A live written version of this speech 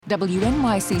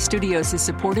WNYC Studios is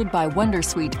supported by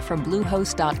Wondersuite from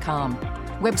Bluehost.com.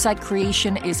 Website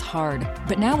creation is hard,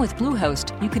 but now with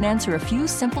Bluehost, you can answer a few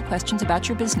simple questions about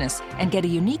your business and get a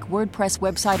unique WordPress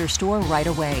website or store right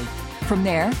away. From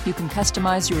there, you can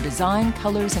customize your design,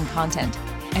 colors, and content.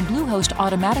 And Bluehost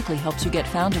automatically helps you get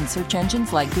found in search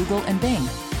engines like Google and Bing.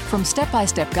 From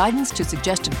step-by-step guidance to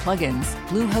suggested plugins,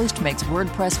 Bluehost makes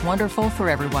WordPress wonderful for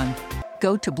everyone.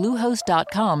 Go to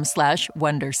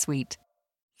bluehost.com/wondersuite.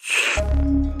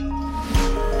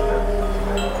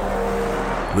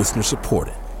 Listener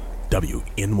supported.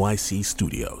 WNYC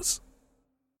Studios.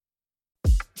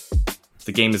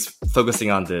 The game is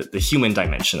focusing on the human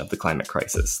dimension of the climate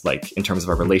crisis, like in terms of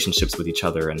our relationships with each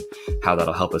other and how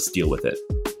that'll help us deal with it.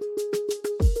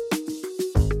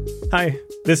 Hi,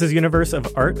 this is Universe of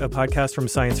Art, a podcast from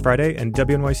Science Friday and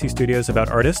WNYC Studios about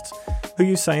artists who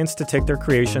use science to take their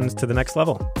creations to the next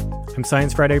level. I'm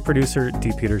Science Friday producer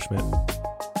D. Peter Schmidt.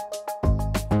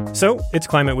 So, it's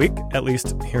Climate Week, at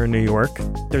least here in New York.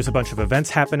 There's a bunch of events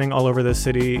happening all over the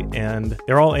city, and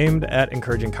they're all aimed at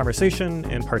encouraging conversation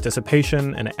and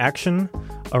participation and action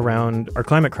around our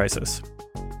climate crisis.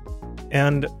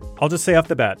 And I'll just say off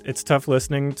the bat, it's tough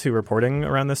listening to reporting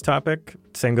around this topic.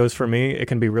 Same goes for me. It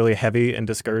can be really heavy and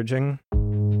discouraging.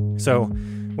 So,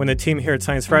 when the team here at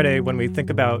Science Friday, when we think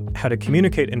about how to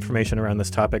communicate information around this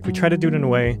topic, we try to do it in a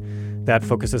way that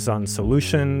focuses on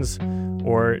solutions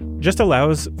or just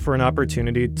allows for an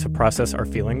opportunity to process our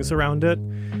feelings around it.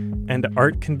 And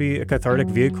art can be a cathartic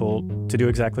vehicle to do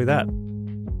exactly that.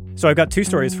 So I've got two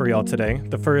stories for y'all today.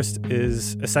 The first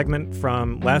is a segment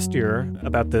from last year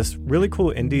about this really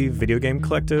cool indie video game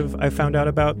collective I found out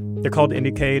about. They're called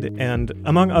Indiecade, and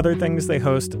among other things, they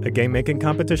host a game-making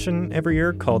competition every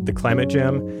year called the Climate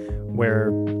Jam,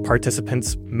 where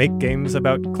participants make games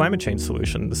about climate change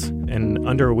solutions in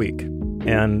under a week.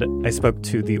 And I spoke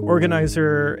to the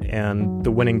organizer and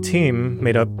the winning team,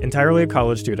 made up entirely of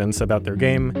college students, about their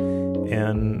game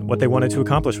and what they wanted to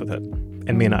accomplish with it.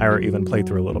 And me and Ira even played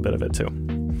through a little bit of it too.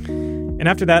 And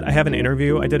after that, I have an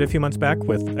interview I did a few months back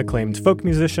with acclaimed folk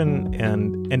musician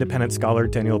and independent scholar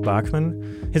Daniel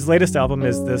Bachman. His latest album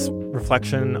is this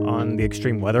reflection on the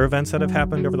extreme weather events that have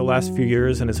happened over the last few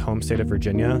years in his home state of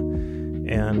Virginia.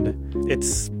 And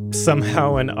it's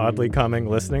somehow an oddly calming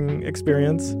listening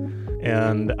experience.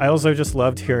 And I also just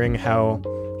loved hearing how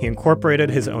he incorporated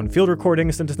his own field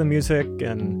recordings into the music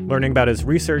and learning about his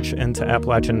research into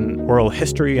Appalachian oral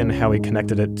history and how he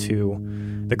connected it to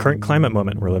the current climate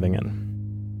moment we're living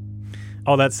in.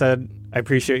 All that said, I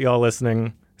appreciate y'all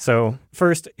listening. So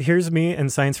first, here's me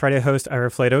and Science Friday host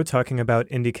Ira Flato talking about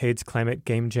Indiecade's Climate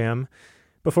Game Jam.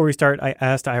 Before we start, I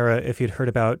asked Ira if he'd heard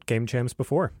about game jams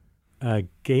before.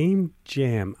 Game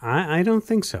jam? I don't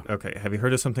think so. Okay, have you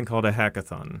heard of something called a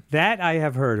hackathon? That I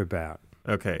have heard about.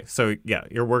 Okay, so yeah,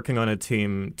 you're working on a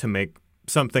team to make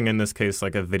something, in this case,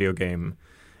 like a video game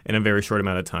in a very short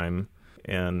amount of time.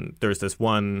 And there's this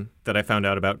one that I found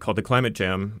out about called the Climate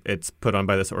Jam. It's put on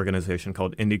by this organization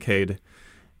called Indiecade.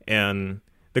 And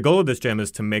the goal of this jam is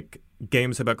to make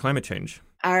games about climate change.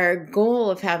 Our goal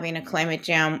of having a climate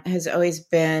jam has always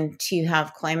been to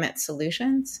have climate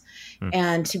solutions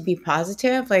and to be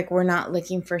positive. Like, we're not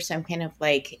looking for some kind of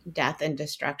like death and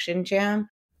destruction jam.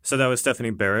 So that was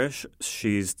Stephanie Barish.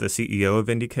 She's the CEO of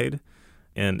Indiecade.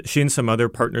 And she and some other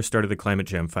partners started the Climate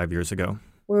Jam 5 years ago.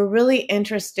 We're really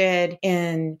interested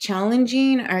in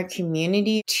challenging our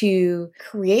community to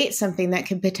create something that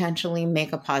could potentially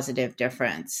make a positive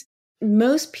difference.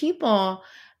 Most people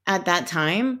at that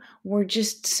time were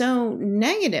just so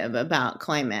negative about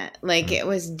climate. Like, it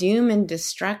was doom and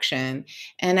destruction.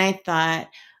 And I thought,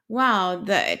 wow,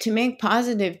 to make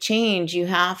positive change, you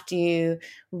have to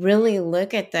really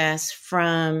look at this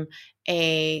from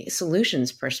a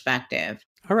solutions perspective.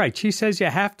 All right. She says you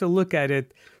have to look at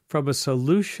it from a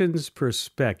solutions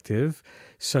perspective.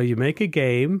 So you make a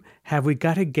game. Have we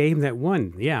got a game that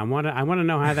won? Yeah, I want to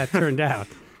know how that turned out.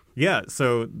 Yeah,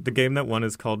 so the game that won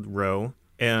is called Row,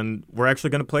 and we're actually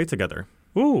going to play together.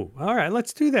 Ooh, all right,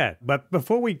 let's do that. But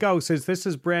before we go, since this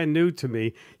is brand new to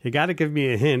me, you got to give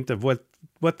me a hint of what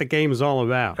the game is all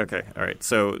about. Okay, all right.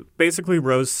 So basically,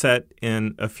 Row's set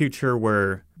in a future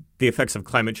where the effects of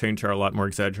climate change are a lot more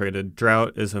exaggerated.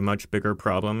 Drought is a much bigger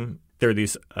problem. There are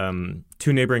these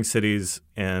two neighboring cities,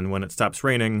 and when it stops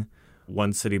raining,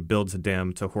 one city builds a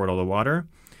dam to hoard all the water,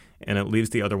 and it leaves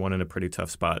the other one in a pretty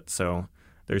tough spot. So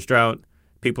there's drought,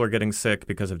 people are getting sick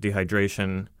because of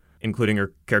dehydration, including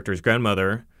your character's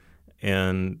grandmother,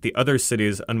 and the other city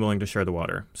is unwilling to share the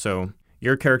water. So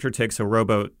your character takes a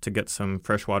rowboat to get some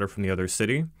fresh water from the other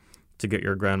city to get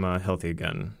your grandma healthy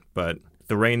again. But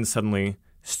the rain suddenly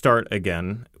start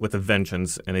again with a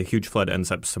vengeance, and a huge flood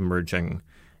ends up submerging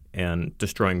and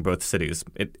destroying both cities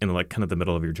in like kind of the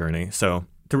middle of your journey. So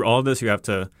through all of this, you have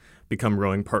to become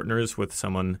rowing partners with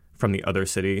someone from the other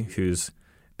city who's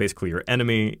basically your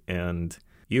enemy, and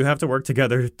you have to work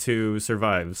together to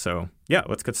survive. So yeah,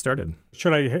 let's get started.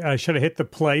 Should I hit the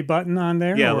play button on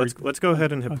there? Yeah, let's go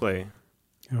ahead and hit play.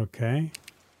 Okay.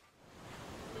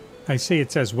 I see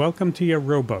it says, welcome to your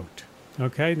rowboat.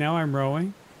 Okay, now I'm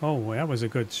rowing. Oh, that was a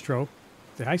good stroke.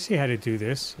 I see how to do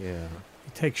this. Yeah.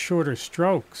 You take shorter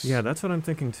strokes. Yeah, that's what I'm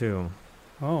thinking too.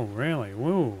 Oh, really?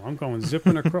 Woo, I'm going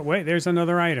zipping across. Wait, there's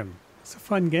another item. It's a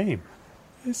fun game.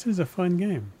 This is a fun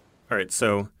game. All right,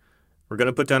 so we're going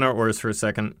to put down our oars for a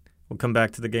second. We'll come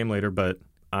back to the game later, but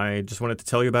I just wanted to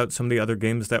tell you about some of the other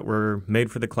games that were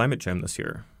made for the Climate Jam this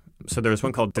year. So there's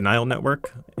one called Denial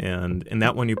Network, and in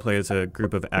that one you play as a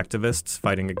group of activists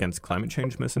fighting against climate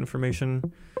change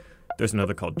misinformation. There's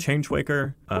another called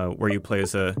Changewaker, where you play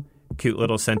as a cute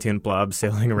little sentient blob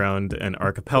sailing around an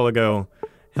archipelago,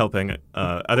 helping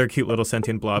other cute little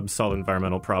sentient blobs solve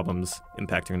environmental problems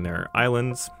impacting their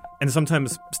islands. And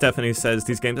sometimes Stephanie says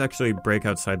these games actually break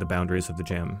outside the boundaries of the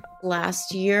jam.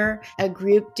 Last year, a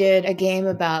group did a game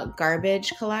about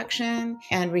garbage collection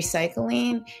and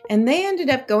recycling, and they ended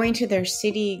up going to their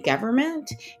city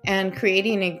government and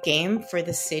creating a game for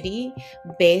the city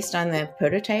based on the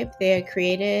prototype they had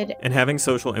created. And having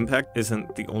social impact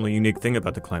isn't the only unique thing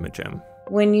about the Climate Jam.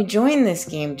 When you join this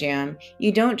game jam,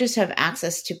 you don't just have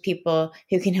access to people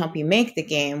who can help you make the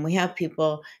game. We have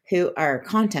people who are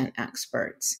content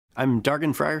experts. I'm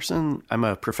Dargan Frierson. I'm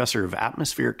a professor of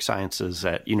atmospheric sciences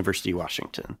at University of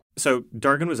Washington. So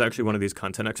Dargan was actually one of these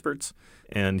content experts,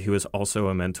 and he was also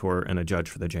a mentor and a judge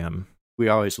for the jam. We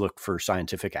always look for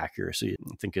scientific accuracy.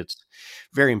 I think it's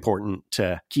very important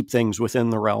to keep things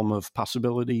within the realm of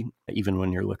possibility, even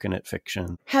when you're looking at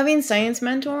fiction. Having science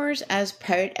mentors as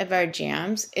part of our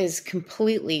jams is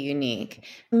completely unique.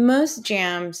 Most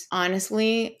jams,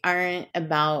 honestly, aren't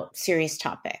about serious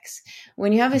topics.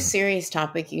 When you have a serious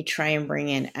topic, you try and bring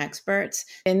in experts.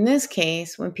 In this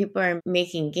case, when people are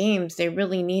making games, they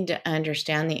really need to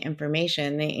understand the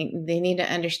information. They need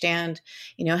to understand,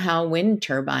 how wind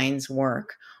turbines work,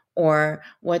 or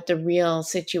what the real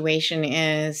situation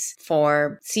is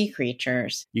for sea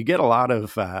creatures. You get a lot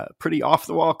of pretty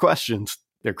off-the-wall questions.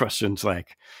 They're questions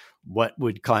like, what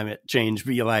would climate change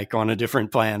be like on a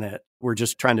different planet? We're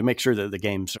just trying to make sure that the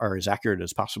games are as accurate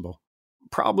as possible.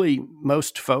 Probably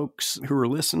most folks who were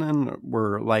listening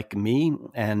were like me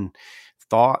and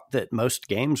thought that most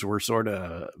games were sort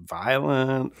of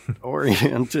violent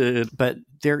oriented, but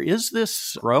there is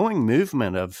this growing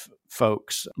movement of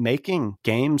folks making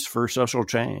games for social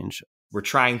change. We're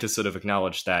trying to sort of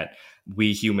acknowledge that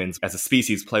we humans as a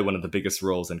species play one of the biggest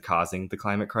roles in causing the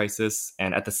climate crisis.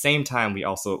 And at the same time, we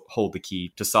also hold the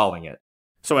key to solving it.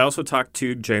 So I also talked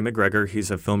to Jay McGregor.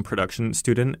 He's a film production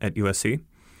student at USC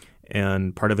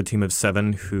and part of a team of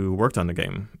 7 who worked on the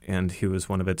game. And he was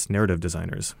one of its narrative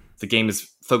designers. The game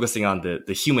is focusing on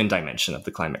the human dimension of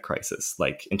the climate crisis,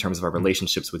 like in terms of our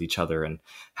relationships with each other and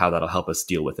how that'll help us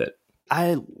deal with it.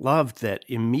 I loved that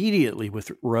immediately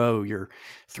with Row, you're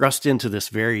thrust into this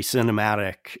very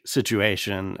cinematic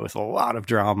situation with a lot of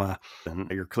drama. And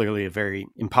you're clearly a very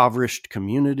impoverished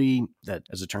community that,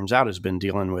 as it turns out, has been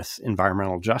dealing with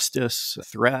environmental justice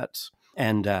threats.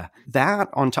 And that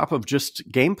on top of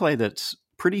just gameplay that's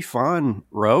pretty fun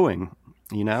rowing.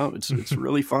 It's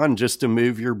really fun just to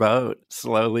move your boat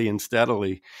slowly and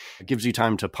steadily. It gives you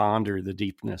time to ponder the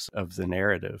deepness of the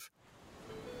narrative.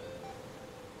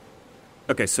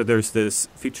 Okay, so there's this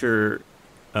feature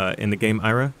in the game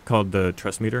Ira called the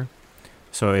trust meter.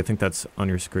 So I think that's on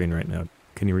your screen right now.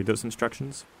 Can you read those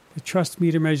instructions? The trust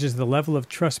meter measures the level of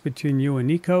trust between you and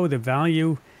Nico. The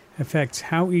value affects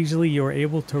how easily you are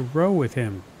able to row with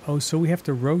him. Oh, so we have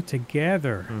to row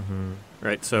together. Mm-hmm.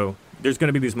 Right, so there's going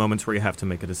to be these moments where you have to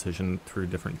make a decision through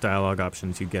different dialogue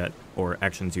options you get or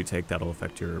actions you take that'll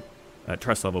affect your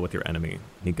trust level with your enemy,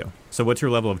 Nico. So what's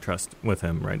your level of trust with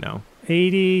him right now?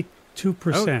 82%.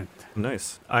 Oh,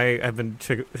 nice. I have been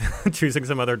choosing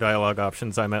some other dialogue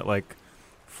options. I'm at like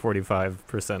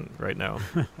 45% right now.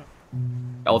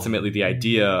 Ultimately, the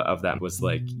idea of that was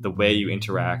like the way you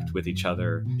interact with each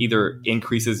other either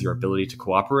increases your ability to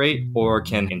cooperate or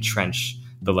can entrench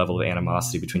the level of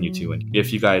animosity between you two. And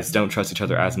if you guys don't trust each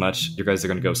other as much, you guys are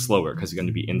going to go slower because you're going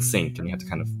to be in sync and you have to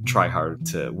kind of try hard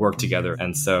to work together.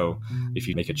 And so if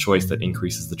you make a choice that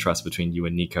increases the trust between you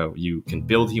and Nico, you can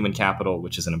build human capital,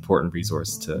 which is an important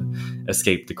resource to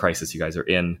escape the crisis you guys are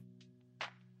in.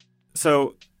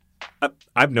 So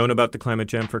I've known about the Climate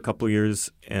Jam for a couple of years,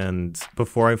 and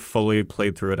before I fully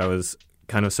played through it, I was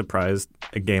kind of surprised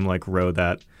a game like Row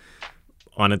that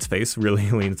on its face really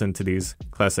leans into these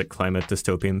classic climate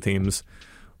dystopian themes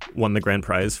won the grand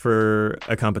prize for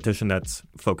a competition that's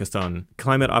focused on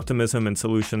climate optimism and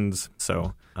solutions.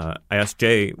 So I asked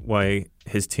Jay why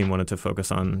his team wanted to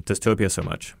focus on dystopia so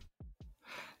much.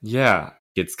 Yeah,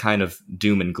 it's kind of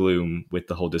doom and gloom with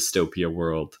the whole dystopia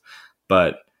world.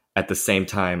 But at the same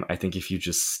time, I think if you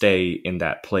just stay in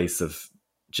that place of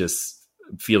just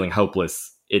feeling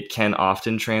hopeless, it can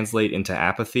often translate into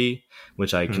apathy,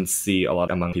 which I can see a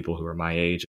lot among people who are my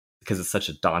age, because it's such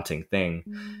a daunting thing.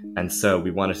 And so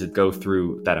we wanted to go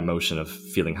through that emotion of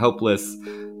feeling hopeless,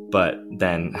 but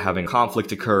then having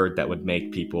conflict occurred that would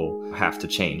make people have to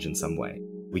change in some way.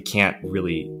 We can't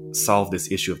really solve this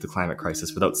issue of the climate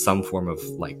crisis without some form of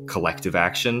like collective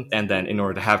action. And then in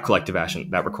order to have collective action,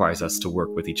 that requires us to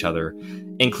work with each other,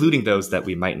 including those that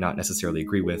we might not necessarily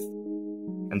agree with.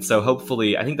 And so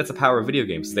hopefully, I think that's the power of video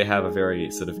games. They have a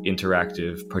very sort of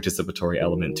interactive, participatory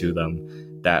element to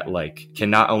them that like can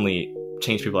not only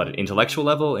change people at an intellectual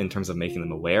level in terms of making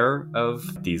them aware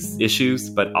of these issues,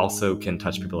 but also can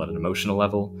touch people at an emotional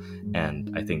level.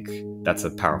 And I think that's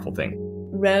a powerful thing.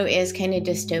 Row is kind of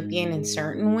dystopian in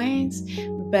certain ways,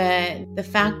 but the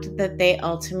fact that they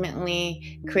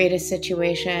ultimately create a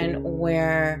situation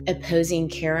where opposing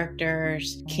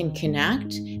characters can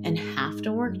connect and have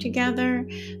to work together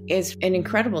is an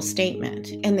incredible statement.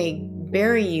 And they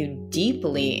bury you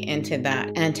deeply into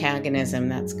that antagonism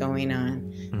that's going on.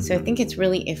 So I think it's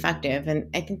really effective. And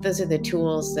I think those are the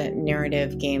tools that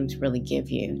narrative games really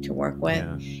give you to work with.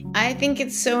 Yeah. I think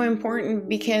it's so important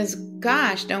because,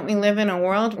 gosh, don't we live in a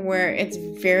world where it's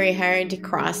very hard to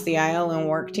cross the aisle and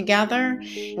work together?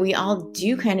 We all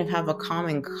do kind of have a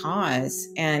common cause.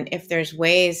 And if there's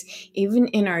ways, even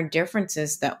in our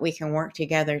differences, that we can work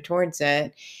together towards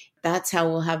it, that's how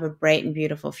we'll have a bright and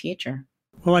beautiful future.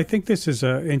 Well, I think this is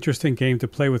an interesting game to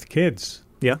play with kids.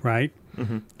 Yeah. Right?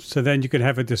 Mm-hmm. So then you could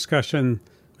have a discussion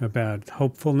about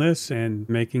hopefulness and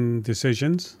making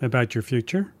decisions about your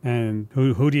future and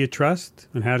who do you trust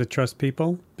and how to trust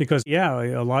people. Because, yeah,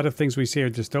 a lot of things we see are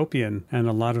dystopian and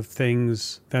a lot of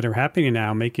things that are happening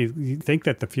now make you think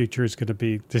that the future is going to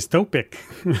be dystopic.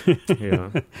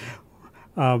 Yeah.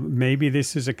 Maybe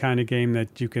this is a kind of game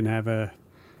that you can have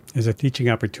as a teaching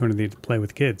opportunity to play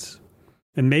with kids.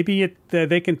 And maybe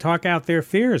they can talk out their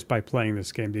fears by playing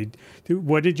this game.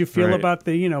 What did you feel about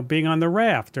the being on the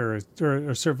raft or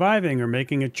surviving or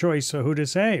making a choice of who to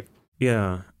save?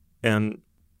 Yeah, and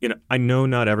I know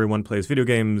not everyone plays video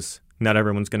games. Not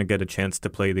everyone's going to get a chance to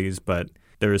play these, but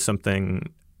there is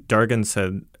something Dargan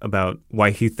said about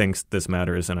why he thinks this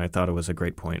matters, and I thought it was a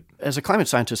great point. As a climate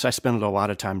scientist, I spend a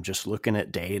lot of time just looking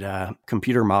at data,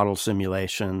 computer model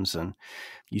simulations, and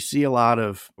you see a lot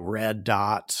of red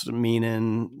dots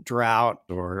meaning drought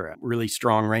or really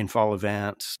strong rainfall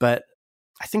events. But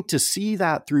I think to see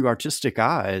that through artistic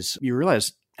eyes, you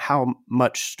realize how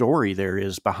much story there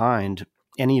is behind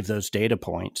any of those data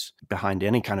points, behind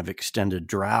any kind of extended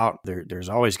drought. There's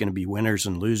always going to be winners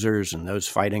and losers and those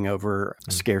fighting over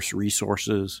scarce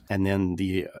resources. And then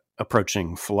the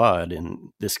approaching flood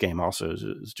in this game also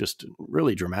is just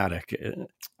really dramatic. It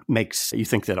makes you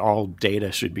think that all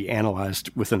data should be analyzed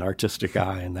with an artistic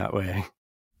eye in that way.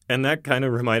 And that kind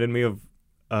of reminded me of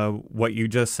what you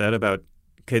just said about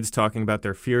kids talking about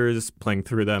their fears, playing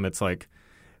through them. It's like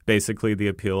basically the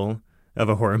appeal of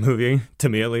a horror movie, to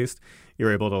me at least.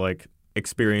 You're able to like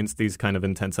experience these kind of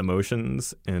intense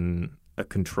emotions in a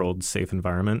controlled, safe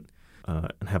environment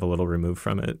and have a little removed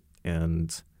from it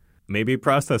and maybe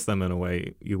process them in a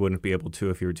way you wouldn't be able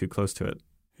to if you were too close to it.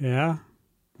 Yeah.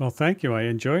 Well, thank you. I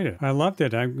enjoyed it. I loved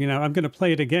it. I'm going to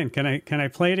play it again. Can I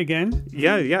play it again?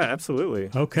 Yeah,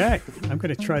 absolutely. Okay. I'm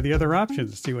going to try the other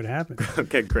options to see what happens.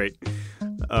 Okay, great.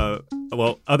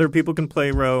 Well, other people can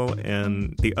play Row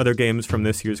and the other games from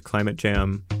this year's Climate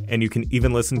Jam, and you can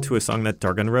even listen to a song that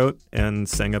Dargan wrote and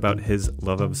sang about his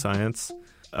love of science,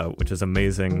 which is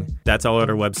amazing. That's all at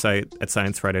our website at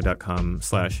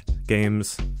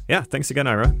sciencefriday.com/games. Yeah, thanks again,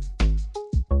 Ira.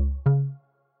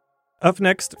 Up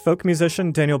next, folk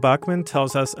musician Daniel Bachman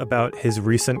tells us about his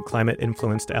recent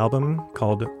climate-influenced album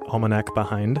called Almanac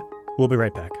Behind. We'll be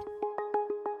right back.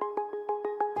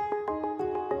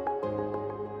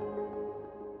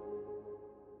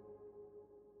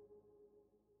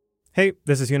 Hey,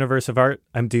 this is Universe of Art.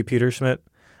 I'm D. Peter Schmidt.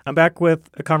 I'm back with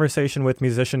a conversation with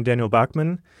musician Daniel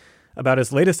Bachman about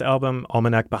his latest album,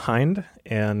 Almanac Behind,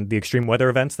 and the extreme weather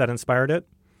events that inspired it.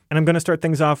 And I'm going to start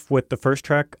things off with the first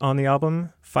track on the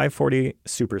album, 540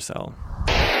 Supercell.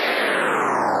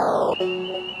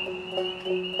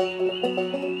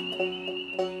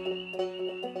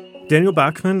 Daniel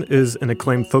Bachman is an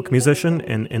acclaimed folk musician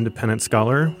and independent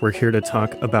scholar. We're here to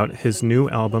talk about his new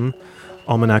album,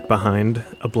 Almanac Behind,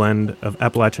 a blend of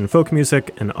Appalachian folk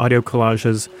music and audio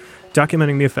collages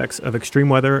documenting the effects of extreme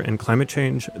weather and climate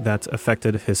change that's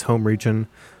affected his home region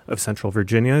of Central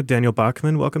Virginia. Daniel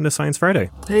Bachman, welcome to Science Friday.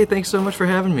 Hey, thanks so much for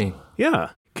having me. Yeah.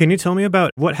 Can you tell me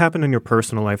about what happened in your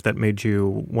personal life that made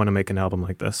you want to make an album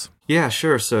like this? Yeah,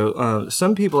 sure. So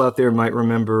some people out there might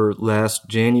remember last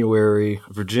January,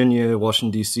 Virginia,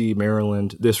 Washington, D.C.,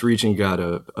 Maryland, this region got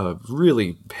a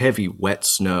really heavy wet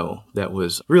snow that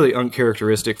was really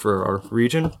uncharacteristic for our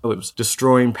region. It was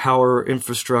destroying power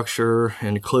infrastructure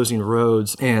and closing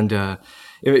roads, and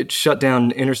it shut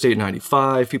down Interstate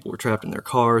 95. People were trapped in their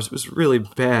cars. It was really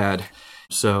bad.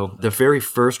 So the very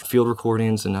first field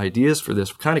recordings and ideas for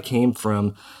this kind of came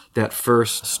from that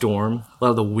first storm, a lot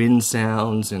of the wind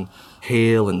sounds and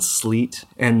hail and sleet,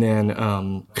 and then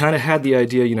kind of had the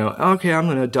idea, okay, I'm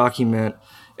going to document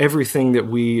everything that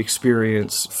we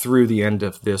experience through the end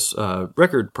of this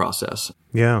record process.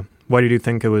 Yeah. Why did you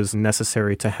think it was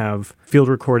necessary to have field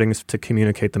recordings to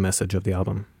communicate the message of the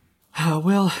album?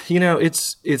 Well,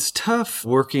 it's tough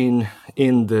working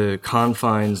in the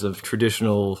confines of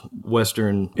traditional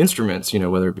Western instruments,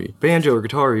 whether it be banjo or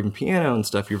guitar or even piano and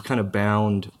stuff. You're kind of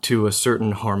bound to a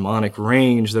certain harmonic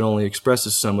range that only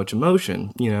expresses so much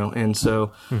emotion, and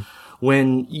so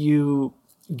when you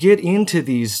get into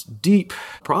these deep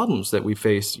problems that we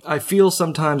face, I feel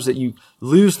sometimes that you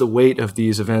lose the weight of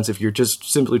these events if you're just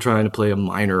simply trying to play a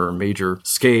minor or major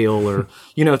scale or,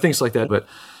 things like that. But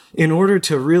in order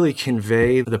to really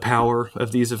convey the power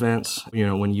of these events,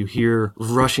 when you hear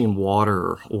rushing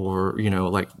water or,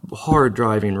 like hard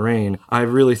driving rain, I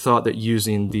really thought that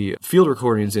using the field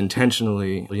recordings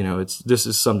intentionally, this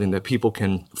is something that people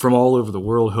can, from all over the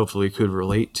world, hopefully could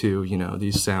relate to.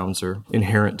 These sounds are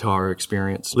inherent to our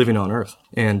experience living on Earth.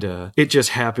 And it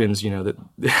just happens, that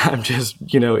I'm just,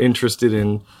 interested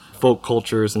in folk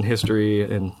cultures and history,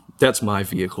 and that's my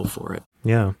vehicle for it.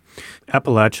 Yeah.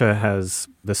 Appalachia has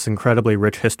this incredibly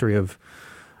rich history of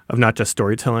not just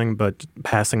storytelling, but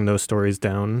passing those stories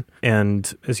down.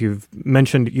 And as you've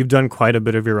mentioned, you've done quite a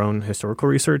bit of your own historical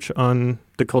research on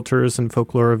the cultures and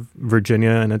folklore of Virginia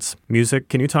and its music.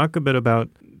 Can you talk a bit about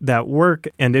that work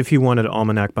and if you wanted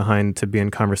Almanac Behind to be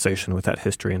in conversation with that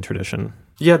history and tradition?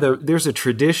 Yeah, there's a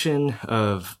tradition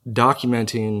of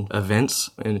documenting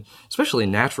events, and especially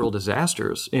natural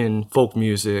disasters, in folk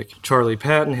music. Charlie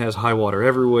Patton has High Water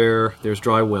Everywhere. There's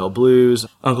Dry Well Blues.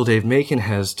 Uncle Dave Macon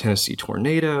has Tennessee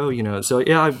Tornado. So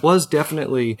yeah, I was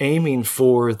definitely aiming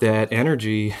for that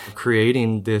energy,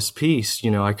 creating this piece.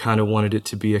 I kind of wanted it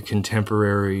to be a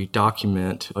contemporary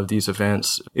document of these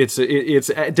events. It's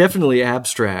definitely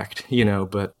abstract,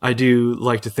 but I do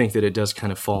like to think that it does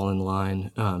kind of fall in line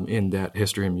in that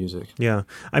history and music. Yeah.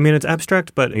 I mean, it's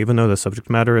abstract, but even though the subject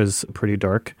matter is pretty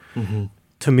dark,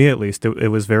 to me at least, it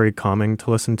was very calming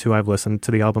to listen to. I've listened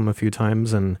to the album a few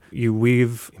times, and you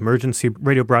weave emergency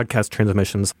radio broadcast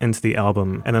transmissions into the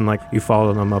album, and then you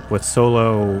follow them up with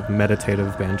solo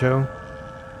meditative banjo.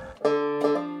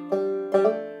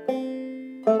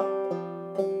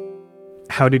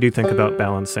 How did you think about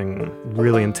balancing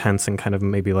really intense and kind of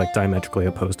maybe diametrically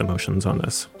opposed emotions on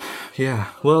this? Yeah,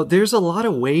 well, there's a lot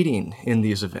of waiting in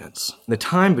these events. The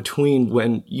time between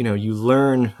when, you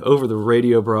learn over the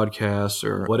radio broadcasts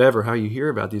or whatever, how you hear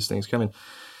about these things coming,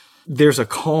 there's a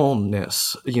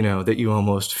calmness, that you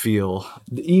almost feel.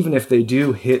 Even if they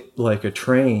do hit like a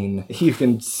train, you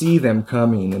can see them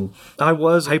coming. And I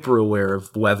was hyper aware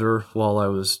of weather while I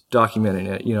was documenting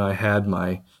it. I had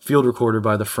my field recorder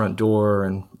by the front door,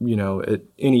 and, at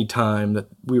any time that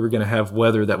we were going to have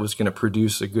weather that was going to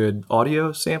produce a good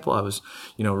audio sample, I was,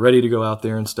 ready to go out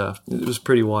there and stuff. It was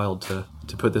pretty wild to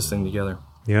put this thing together.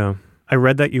 Yeah. I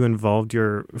read that you involved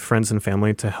your friends and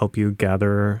family to help you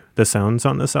gather the sounds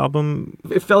on this album.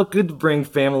 It felt good to bring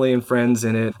family and friends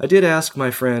in it. I did ask my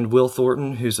friend Will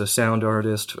Thornton, who's a sound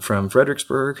artist from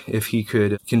Fredericksburg, if he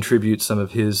could contribute some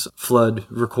of his flood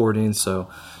recordings. So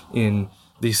in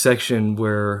the section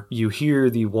where you hear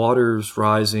the waters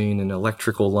rising and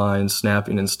electrical lines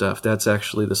snapping and stuff, that's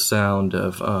actually the sound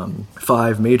of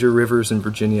 5 major rivers in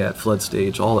Virginia at flood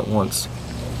stage all at once.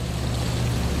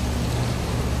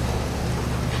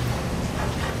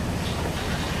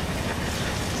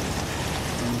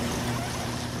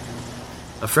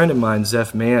 A friend of mine,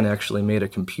 Zeph Mann, actually made a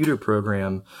computer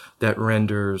program that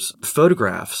renders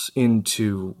photographs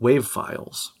into wave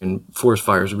files. And forest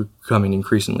fires are becoming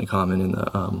increasingly common in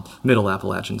the middle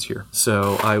Appalachians here.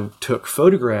 So I took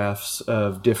photographs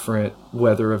of different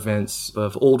weather events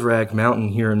of Old Rag Mountain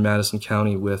here in Madison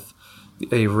County with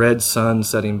a red sun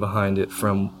setting behind it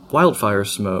from wildfire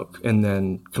smoke, and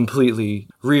then completely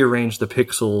rearrange the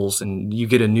pixels and you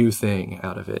get a new thing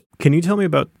out of it. Can you tell me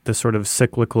about the sort of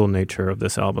cyclical nature of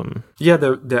this album? Yeah,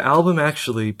 the album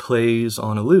actually plays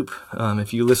on a loop.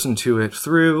 If you listen to it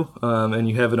through and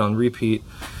you have it on repeat,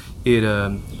 it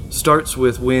starts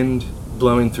with wind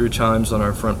blowing through chimes on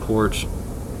our front porch.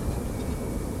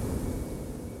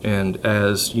 And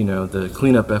as, the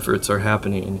cleanup efforts are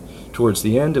happening towards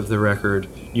the end of the record,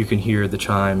 you can hear the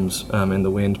chimes and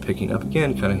the wind picking up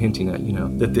again, kind of hinting at,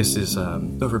 that this is a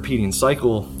repeating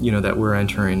cycle, that we're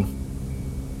entering.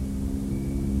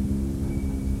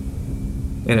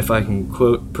 And if I can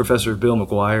quote Professor Bill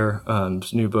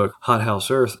McGuire's new book, Hot House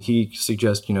Earth, he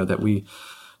suggests, that we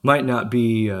might not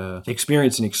be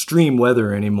experiencing extreme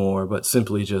weather anymore, but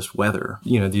simply just weather.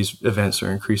 These events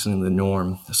are increasingly the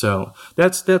norm. So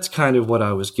that's kind of what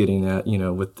I was getting at,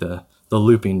 with the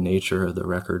looping nature of the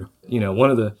record.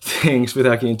 One of the things,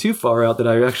 without getting too far out, that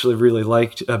I actually really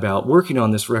liked about working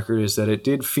on this record is that it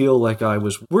did feel like I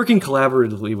was working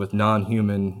collaboratively with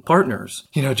non-human partners.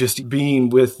 Just being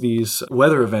with these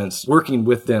weather events, working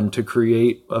with them to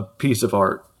create a piece of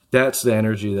art. That's the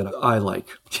energy that I like,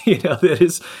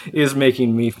 that is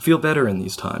making me feel better in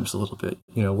these times a little bit,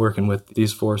 working with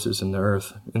these forces in the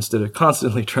earth instead of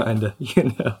constantly trying to,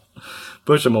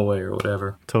 push them away or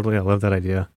whatever. Totally. I love that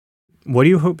idea. What do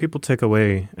you hope people take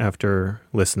away after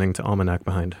listening to Almanac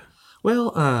Behind?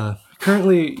 Well,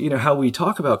 currently, how we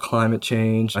talk about climate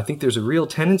change, I think there's a real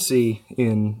tendency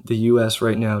in the U.S.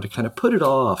 right now to kind of put it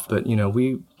off. But,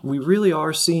 we really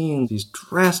are seeing these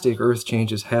drastic earth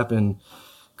changes happen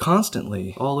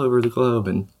constantly all over the globe.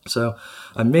 And so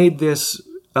I made this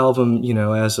album,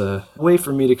 as a way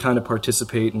for me to kind of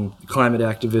participate in climate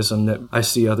activism that I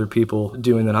see other people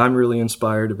doing that I'm really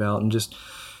inspired about, and just,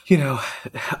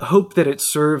 hope that it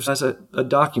serves as a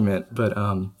document. But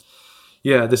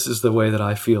this is the way that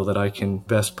I feel that I can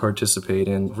best participate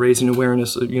in raising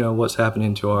awareness of, what's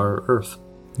happening to our earth.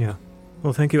 Yeah.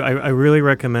 Well, thank you. I really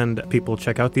recommend people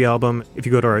check out the album. If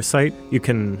you go to our site, you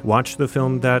can watch the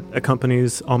film that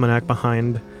accompanies Almanac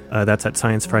Behind. That's at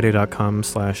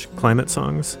sciencefriday.com/climate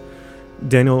songs.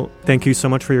 Daniel, thank you so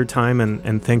much for your time,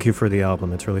 and thank you for the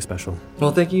album. It's really special.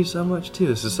 Well, thank you so much, too.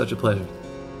 This is such a pleasure.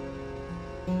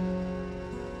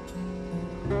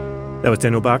 That was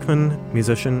Daniel Bachman,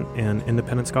 musician and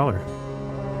independent scholar.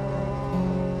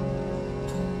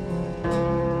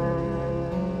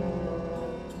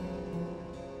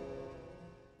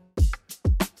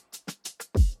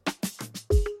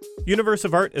 Universe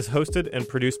of Art is hosted and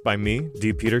produced by me,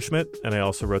 D. Peterschmidt, and I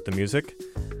also wrote the music.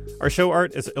 Our show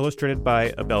art is illustrated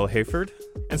by Abel Hayford,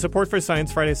 and support for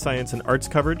Science Friday Science and Arts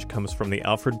coverage comes from the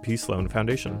Alfred P. Sloan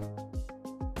Foundation.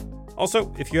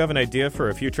 Also, if you have an idea for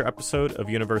a future episode of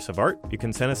Universe of Art, you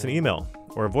can send us an email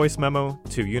or a voice memo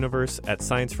to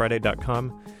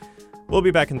universe@sciencefriday.com. We'll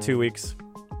be back in 2 weeks.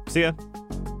 See ya!